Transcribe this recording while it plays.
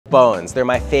Bones, they're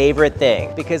my favorite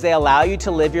thing because they allow you to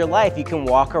live your life. You can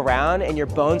walk around and your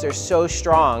bones are so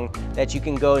strong that you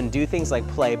can go and do things like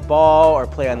play ball or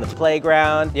play on the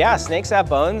playground. Yeah, snakes have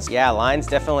bones. Yeah, lions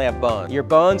definitely have bones. Your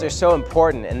bones are so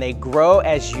important and they grow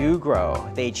as you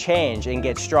grow. They change and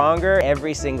get stronger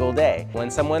every single day. When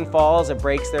someone falls or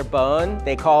breaks their bone,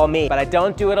 they call me, but I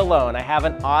don't do it alone. I have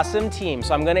an awesome team,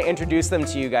 so I'm gonna introduce them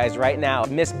to you guys right now.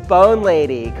 Miss Bone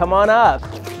Lady, come on up.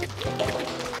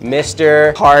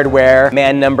 Mr. Hardware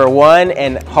Man number 1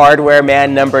 and Hardware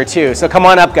Man number 2. So come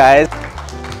on up, guys.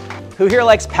 Who here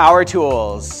likes power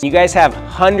tools? You guys have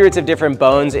hundreds of different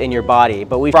bones in your body,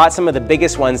 but we brought some of the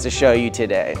biggest ones to show you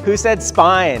today. Who said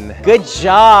spine? Good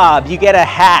job, you get a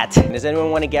hat. Does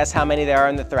anyone want to guess how many there are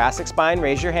in the thoracic spine?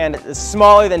 Raise your hand. It's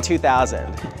smaller than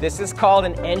 2,000. This is called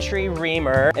an entry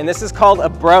reamer, and this is called a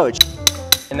broach.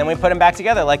 And then we put them back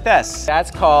together like this. That's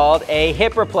called a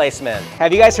hip replacement.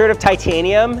 Have you guys heard of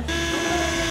titanium?